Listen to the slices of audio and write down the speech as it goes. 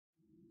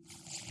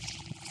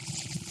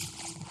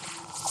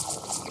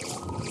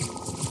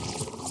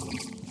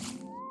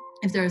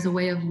if there's a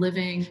way of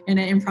living in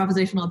an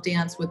improvisational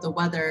dance with the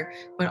weather,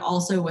 but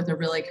also with a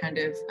really kind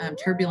of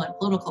turbulent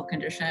political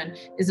condition,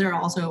 is there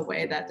also a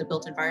way that the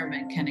built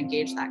environment can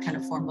engage that kind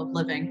of form of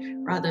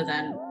living rather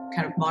than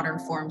kind of modern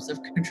forms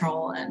of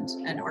control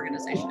and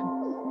organization?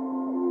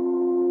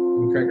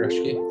 I'm Craig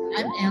Reschke.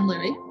 I'm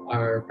Louie.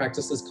 Our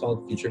practice is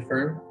called Future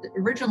Firm.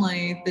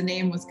 Originally, the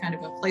name was kind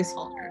of a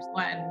placeholder.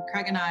 When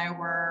Craig and I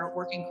were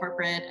working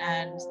corporate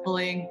and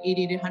pulling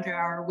 80 to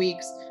 100-hour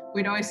weeks,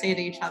 we'd always say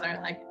to each other,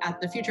 like, at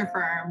the Future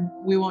Firm,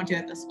 we won't do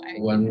it this way.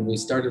 When we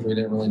started, we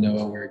didn't really know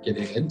what we were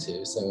getting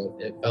into, so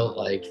it felt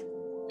like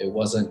it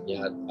wasn't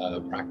yet a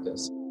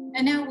practice.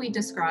 And now we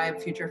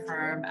describe Future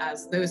Firm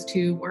as those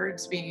two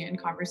words being in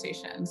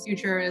conversations.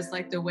 Future is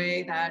like the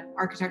way that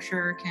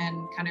architecture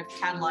can kind of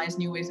catalyze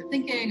new ways of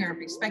thinking or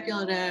be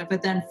speculative,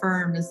 but then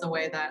firm is the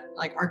way that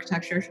like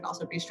architecture should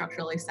also be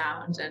structurally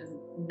sound and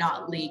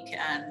not leak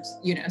and,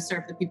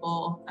 serve the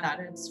people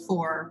that it's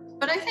for.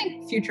 But I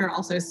think future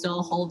also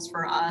still holds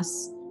for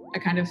us a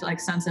kind of like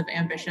sense of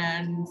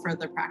ambition for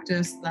the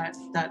practice that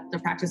the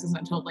practice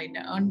isn't totally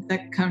known. The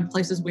kind of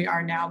places we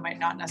are now might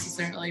not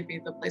necessarily be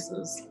the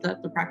places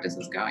that the practice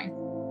is going.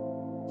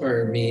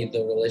 For me,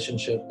 the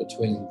relationship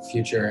between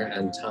future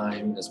and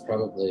time is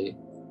probably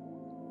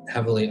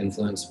heavily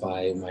influenced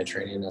by my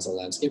training as a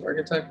landscape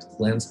architect.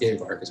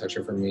 Landscape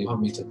architecture for me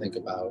helped me to think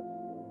about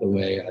the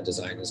way a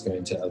design is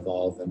going to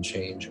evolve and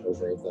change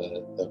over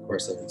the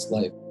course of its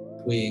life.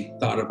 We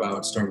thought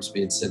about Storm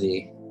Speed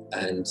City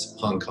and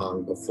Hong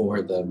Kong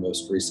before the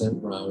most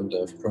recent round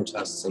of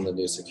protests and the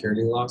new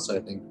security law. So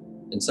I think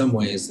in some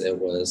ways it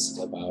was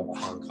about a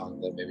Hong Kong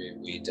that maybe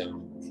we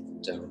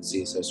don't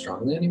see so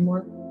strongly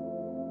anymore.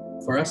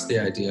 For us, the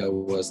idea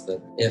was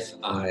that if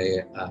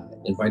I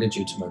invited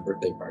you to my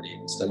birthday party,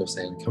 instead of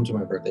saying, come to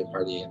my birthday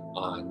party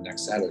on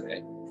next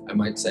Saturday, I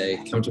might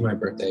say, come to my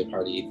birthday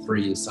party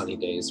 3 sunny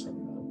days from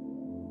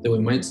now. That we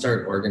might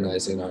start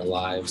organizing our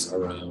lives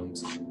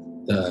around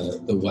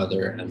the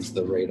weather and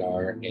the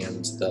radar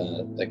and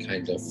the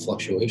kind of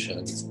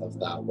fluctuations of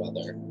that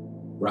weather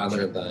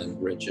rather than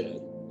rigid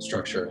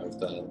structure of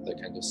the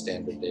kind of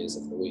standard days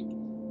of the week.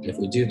 And if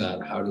we do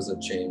that, how does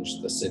it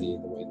change the city,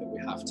 the way that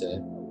we have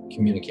to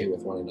communicate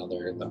with one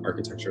another, the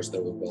architectures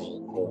that we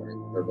build or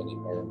urban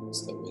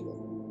environments that we live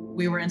in?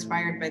 We were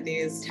inspired by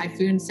these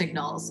typhoon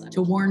signals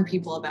to warn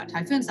people about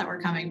typhoons that were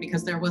coming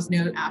because there was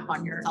no app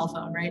on your cell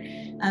phone,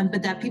 right?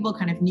 But that people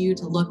kind of knew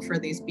to look for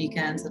these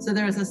beacons. And so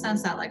there was a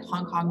sense that like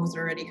Hong Kong was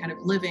already kind of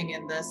living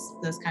in this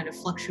kind of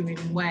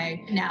fluctuating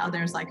way. Now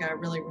there's like a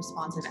really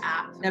responsive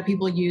app that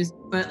people use,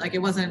 but like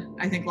it wasn't,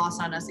 I think, lost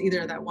on us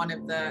either that one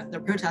of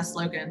the protest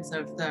slogans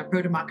of the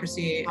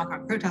pro-democracy Hong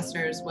Kong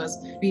protesters was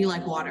be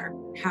like water.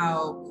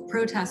 How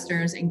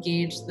protesters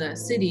engaged the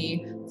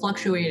city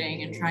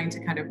fluctuating and trying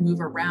to kind of move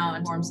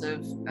around forms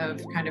of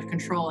kind of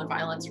control and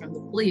violence from the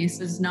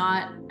police is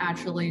not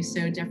actually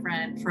so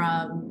different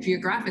from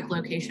geographic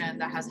location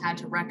that has had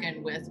to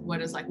reckon with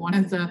what is like one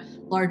of the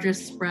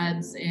largest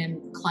spreads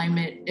in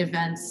climate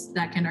events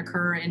that can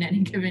occur in any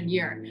given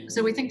year.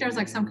 So we think there's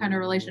like some kind of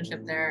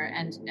relationship there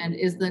and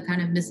is the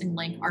kind of missing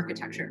link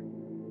architecture.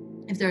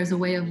 If there's a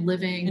way of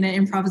living in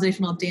an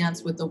improvisational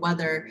dance with the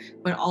weather,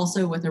 but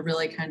also with a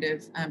really kind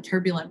of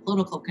turbulent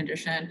political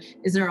condition,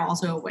 is there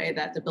also a way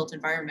that the built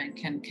environment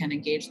can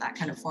engage that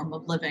kind of form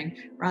of living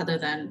rather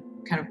than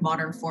kind of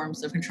modern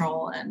forms of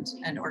control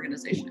and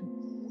organization?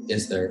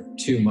 Is there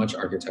too much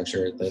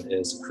architecture that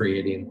is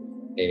creating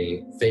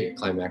a fake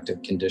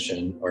climactic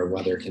condition or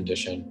weather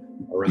condition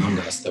around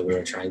us that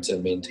we're trying to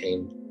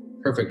maintain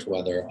perfect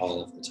weather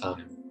all of the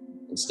time,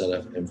 instead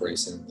of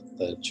embracing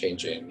the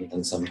changing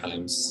and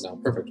sometimes not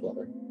perfect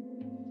weather?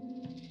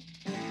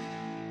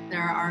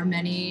 There are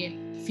many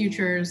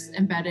futures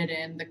embedded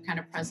in the kind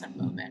of present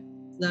moment.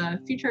 The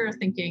future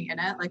thinking in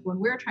it, like when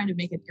we were trying to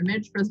make an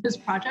image for this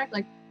project,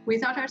 like we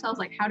thought to ourselves,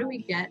 like, how do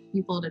we get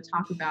people to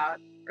talk about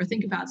or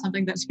think about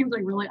something that seems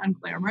like really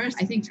unglamorous?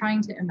 I think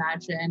trying to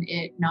imagine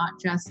it not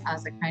just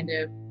as a kind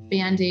of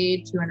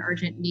band-aid to an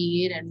urgent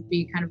need and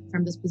be kind of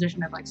from this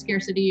position of like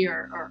scarcity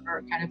or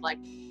kind of like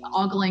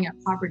ogling at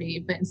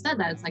poverty, but instead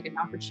that it's like an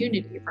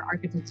opportunity for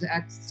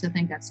architects to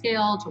think at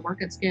scale, to work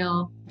at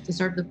scale, to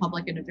serve the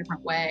public in a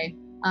different way.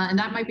 And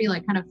that might be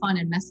like kind of fun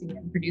and messy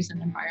and produce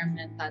an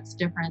environment that's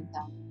different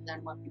than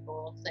what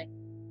people think.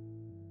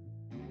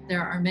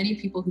 There are many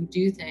people who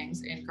do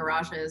things in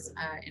garages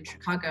in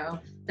Chicago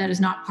that is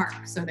not park.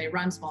 So they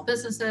run small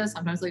businesses,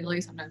 sometimes legally,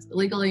 sometimes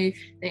illegally.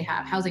 They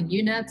have housing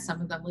units,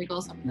 some of them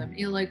legal, some of them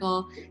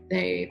illegal.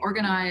 They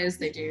organize,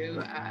 they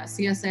do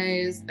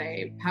CSAs,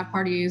 they have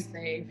parties,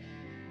 they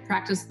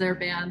practice their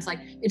bands. Like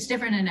it's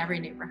different in every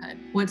neighborhood.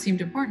 What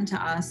seemed important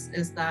to us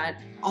is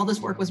that all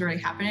this work was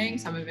already happening,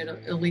 some of it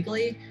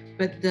illegally,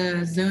 but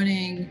the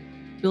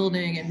zoning,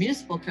 building, and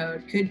municipal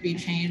code could be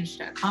changed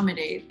to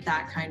accommodate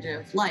that kind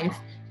of life.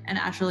 and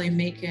actually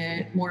make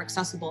it more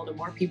accessible to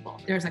more people.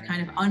 There's a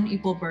kind of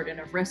unequal burden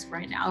of risk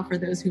right now for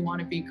those who want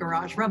to be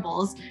garage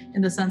rebels,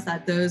 in the sense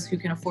that those who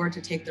can afford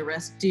to take the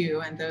risk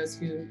do, and those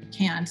who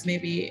can't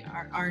maybe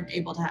aren't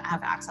able to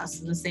have access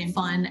to the same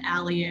fun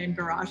alley and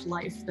garage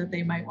life that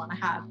they might want to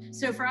have.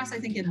 So for us, I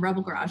think in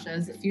Rebel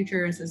Garages,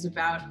 Futures is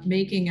about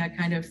making a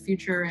kind of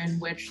future in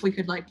which we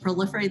could like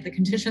proliferate the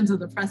conditions of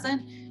the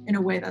present in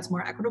a way that's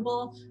more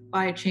equitable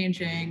by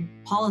changing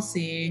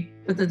policy,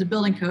 but that the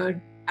building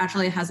code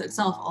actually has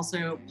itself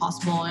also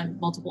possible and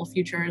multiple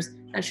futures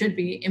that should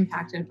be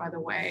impacted by the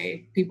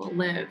way people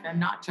live and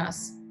not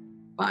just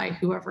by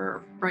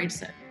whoever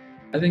writes it.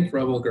 I think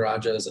Rebel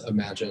Garages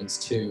imagines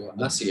too a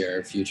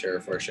messier future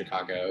for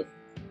Chicago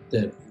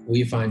that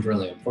we find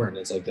really important.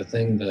 It's like the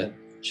thing that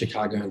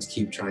Chicagoans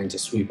keep trying to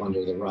sweep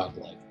under the rug,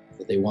 like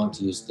that they want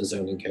to use the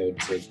zoning code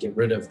to get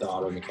rid of the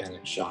auto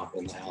mechanic shop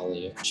in the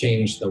alley,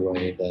 change the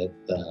way that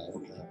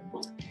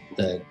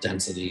the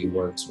density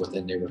works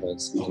within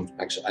neighborhoods. And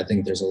actually, I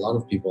think there's a lot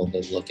of people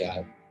that look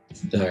at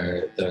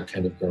the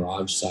kind of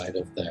garage side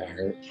of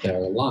their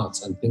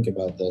lots and think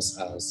about this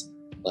as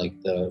like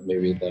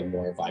maybe the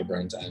more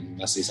vibrant and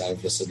messy side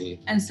of the city.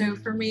 And so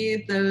for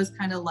me, those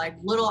kind of like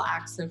little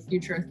acts of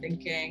future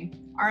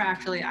thinking are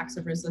actually acts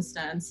of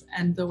resistance.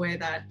 And the way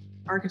that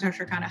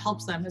architecture kind of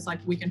helps them is like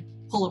we can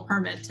pull a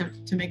permit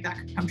to make that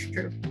come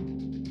true.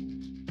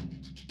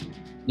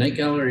 Night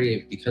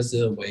Gallery, because of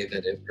the way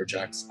that it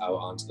projects out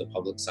onto the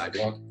public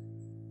sidewalk,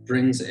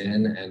 brings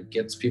in and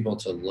gets people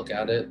to look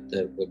at it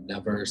that would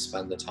never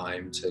spend the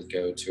time to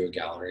go to a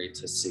gallery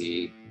to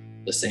see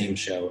the same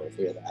show if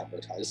we had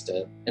advertised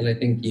it. And I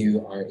think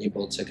you are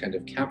able to kind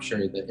of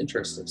capture the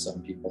interest of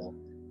some people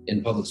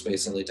in public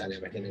space in a really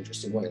dynamic and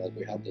interesting way. Like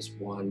we had this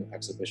one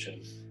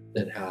exhibition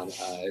that had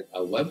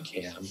a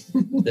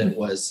webcam that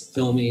was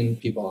filming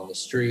people on the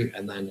street,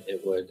 and then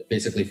it would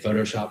basically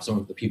Photoshop some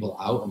of the people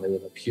out and they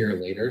would appear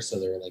later. So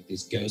there were like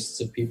these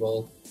ghosts of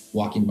people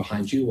walking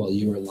behind you while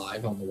you were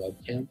live on the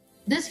webcam.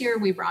 This year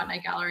we brought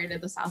Night Gallery to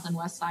the South and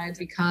West Sides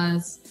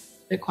because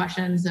the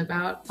questions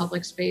about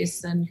public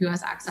space and who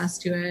has access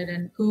to it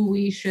and who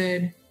we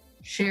should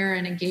share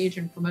and engage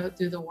and promote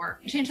through the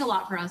work changed a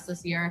lot for us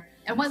this year.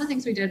 And one of the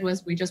things we did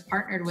was we just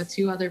partnered with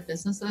two other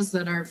businesses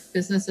that are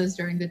businesses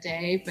during the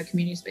day, but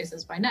community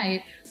spaces by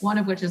night, one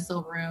of which is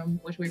Silver Room,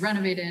 which we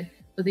renovated,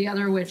 but the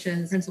other which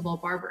is Principal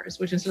Barbers,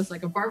 which is just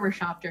like a barber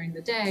shop during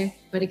the day,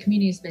 but a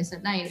community space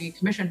at night. We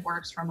commissioned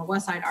works from a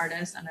West Side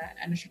artist and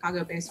a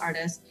Chicago-based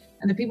artist.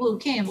 And the people who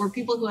came were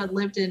people who had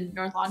lived in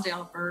North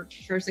Lawndale for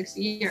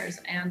 60 years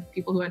and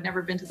people who had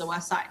never been to the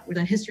West Side. Where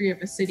the history of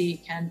a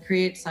city can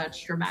create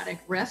such dramatic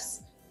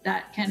rifts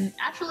that can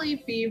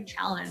actually be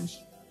challenged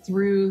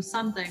through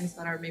some things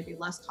that are maybe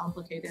less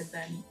complicated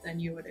than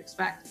you would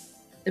expect.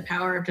 The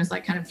power of just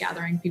like kind of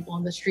gathering people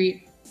in the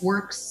street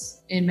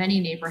works in many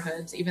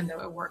neighborhoods, even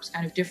though it works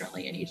kind of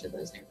differently in each of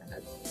those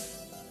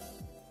neighborhoods.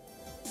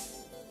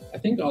 I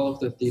think all of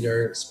the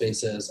theater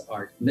spaces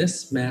are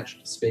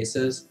mismatched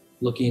spaces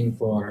looking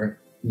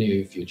for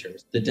new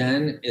futures. The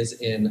Den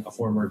is in a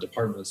former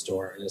department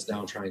store and is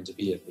now trying to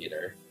be a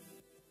theater.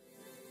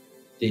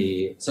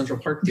 The Central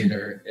Park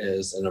Theater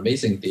is an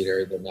amazing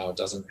theater that now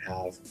doesn't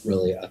have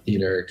really a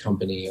theater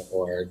company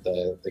or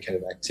the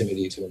kind of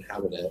activity to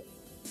inhabit it.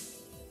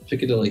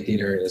 Piccadilly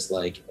Theater is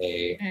like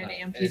an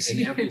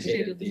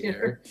amputated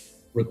theater,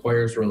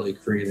 requires really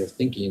creative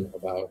thinking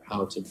about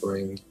how to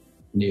bring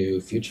new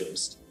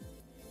futures.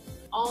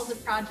 All the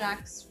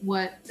projects,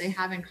 what they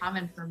have in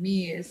common for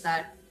me is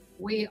that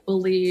we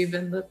believe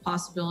in the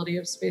possibility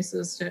of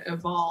spaces to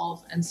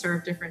evolve and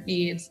serve different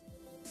needs.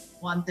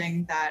 One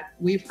thing that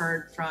we've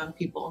heard from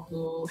people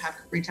who have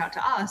reached out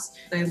to us,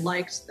 they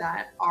liked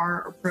that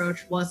our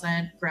approach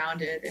wasn't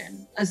grounded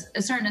in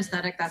a certain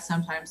aesthetic that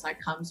sometimes like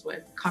comes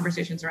with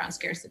conversations around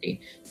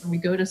scarcity. When we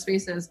go to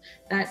spaces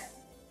that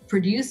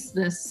produce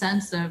this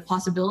sense of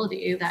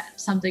possibility that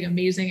something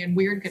amazing and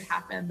weird could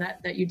happen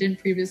that you didn't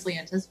previously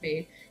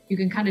anticipate, you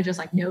can kind of just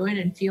like know it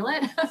and feel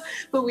it.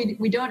 But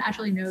we don't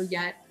actually know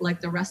yet like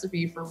the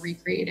recipe for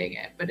recreating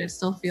it, but it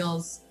still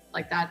feels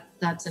like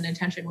that's an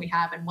intention we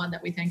have and one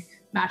that we think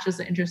matches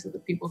the interests of the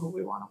people who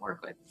we want to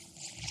work with.